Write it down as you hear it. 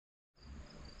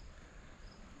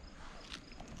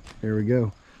There we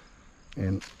go.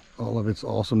 And all of its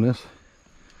awesomeness.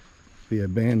 The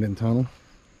abandoned tunnel.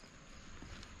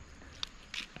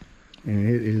 And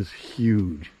it is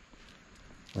huge.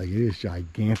 Like, it is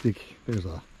gigantic. There's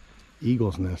a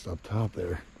eagle's nest up top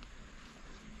there.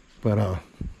 But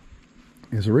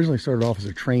it was originally started off as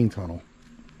a train tunnel.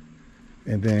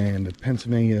 And then the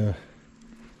Pennsylvania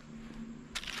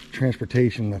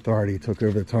Transportation Authority took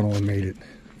over the tunnel and made it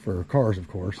for cars, of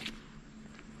course.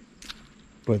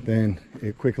 But then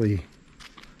it quickly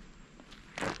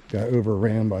got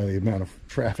overran by the amount of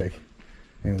traffic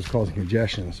and it was causing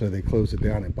congestion, so they closed it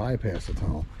down and bypassed the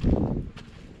tunnel. And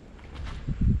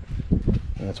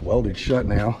it's welded shut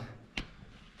now.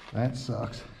 That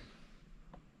sucks.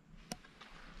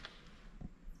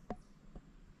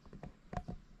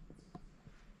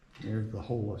 There's the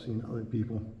hole I've seen other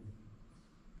people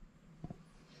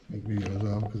make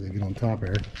videos of because they get on top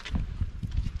there.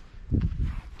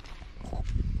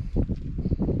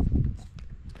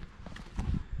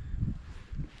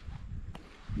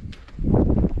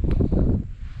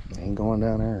 Ain't going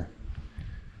down there.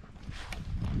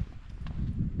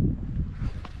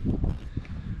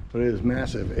 But it is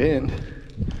massive, and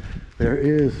there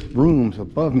is rooms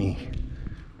above me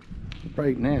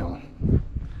right now,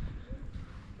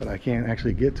 but I can't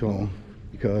actually get to them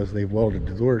because they've welded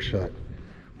the doors shut,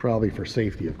 probably for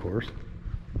safety, of course.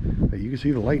 But you can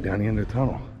see the light down the end of the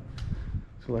tunnel,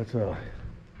 so let's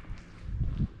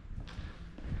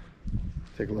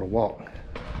take a little walk,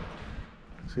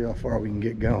 see how far we can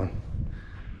get going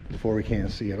before we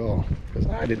can't see at all, because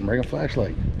I didn't bring a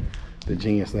flashlight, the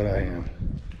genius that I am.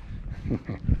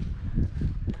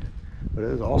 But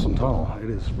it is an awesome tunnel. It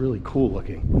is really cool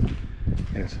looking,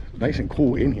 and it's nice and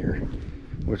cool in here,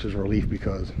 which is a relief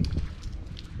because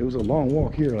it was a long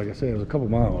walk here. Like I said, it was a couple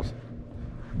miles.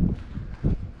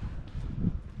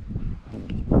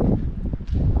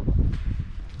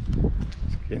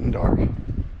 It's getting dark.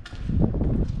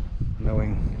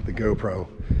 Knowing the GoPro,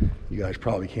 you guys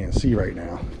probably can't see right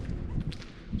now,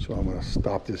 so I'm going to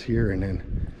stop this here and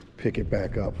then pick it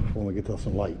back up when we get to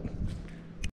some light.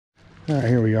 All right,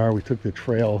 here we are. We took the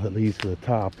trail that leads to the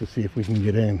top to see if we can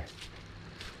get in,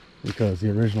 because the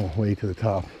original way to the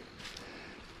top,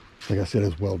 like I said,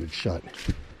 is welded shut.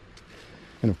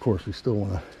 And of course, we still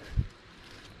want to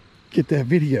get that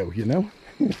video, you know.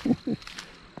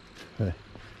 But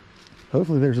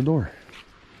hopefully there's a door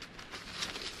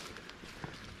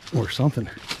or something.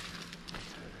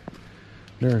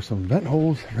 There are some vent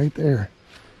holes right there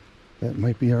that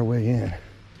might be our way in,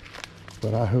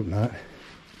 but I hope not.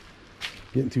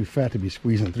 Getting too fat to be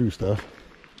squeezing through stuff.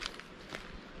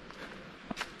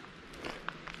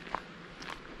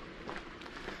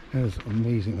 That is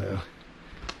amazing though.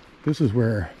 This is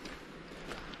where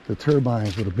the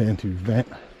turbines would have been to vent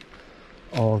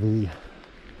all the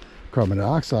carbon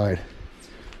dioxide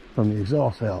from the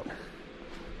exhaust out.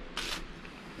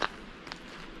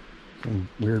 Some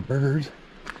weird birds.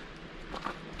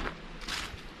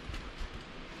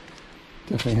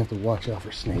 Definitely have to watch out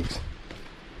for snakes.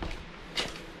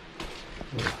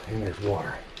 Oh, and there's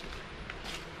water.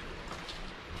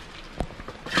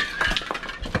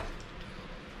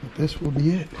 But this will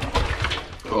be it.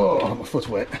 Oh, my foot's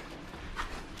wet.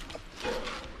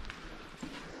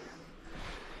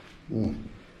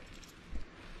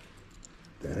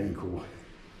 That ain't cool.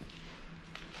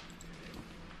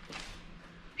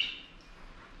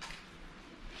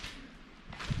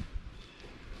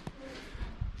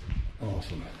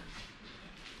 Awesome.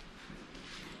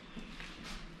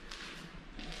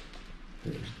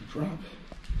 There's the drop.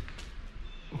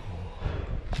 Oh.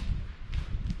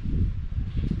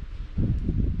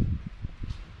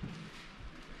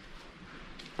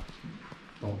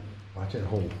 Oh, watch that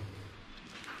hole.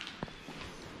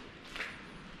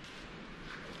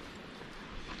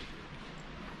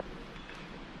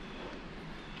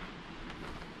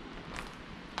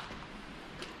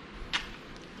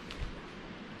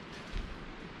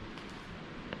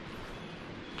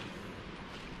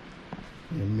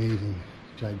 The amazing,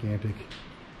 gigantic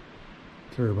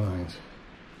turbines.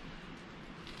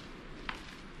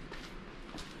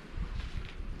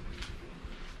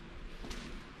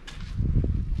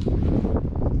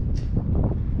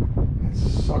 It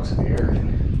sucks air.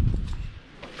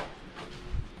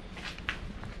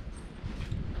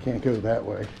 Can't go that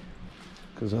way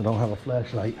because I don't have a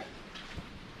flashlight.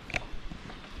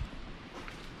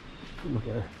 Look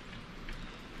at her.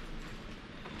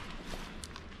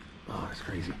 Oh, that's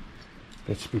crazy.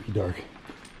 That's spooky dark.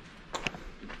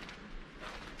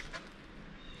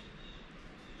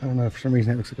 I don't know, for some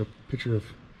reason that looks like a picture of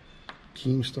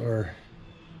Keemstar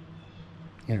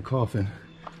in a coffin.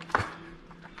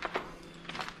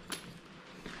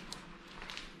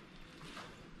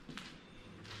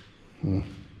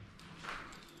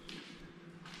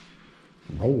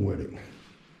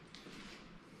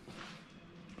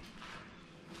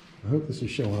 I hope this is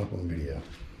showing up on video.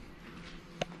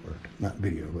 Or not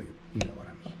video, but you know what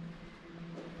I mean.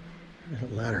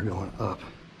 There's a ladder going up.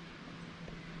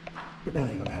 But that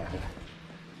ain't gonna happen.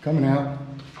 Coming out.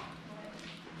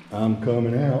 I'm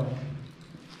coming out.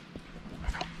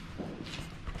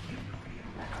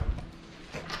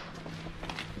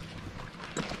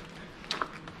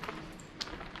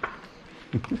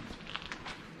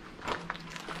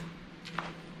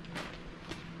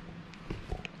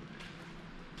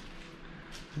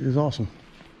 It is awesome.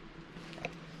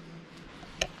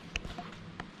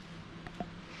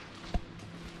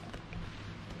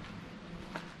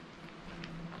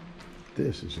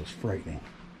 This is just frightening.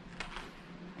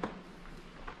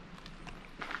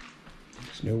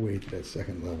 There's no way to that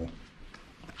second level.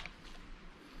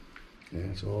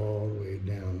 And it's all the way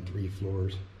down 3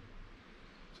 floors.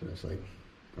 So that's like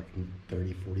fucking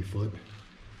 30, 40 foot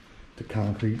to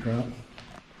concrete drop.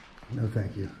 No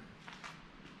thank you.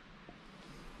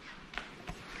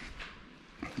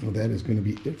 Well, that is going to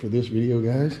be it for this video,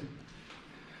 guys.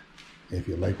 If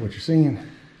you like what you're seeing,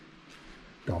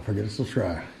 don't forget to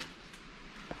subscribe.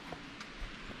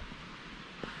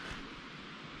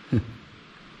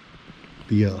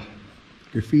 The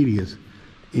graffiti is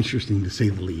interesting to say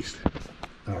the least.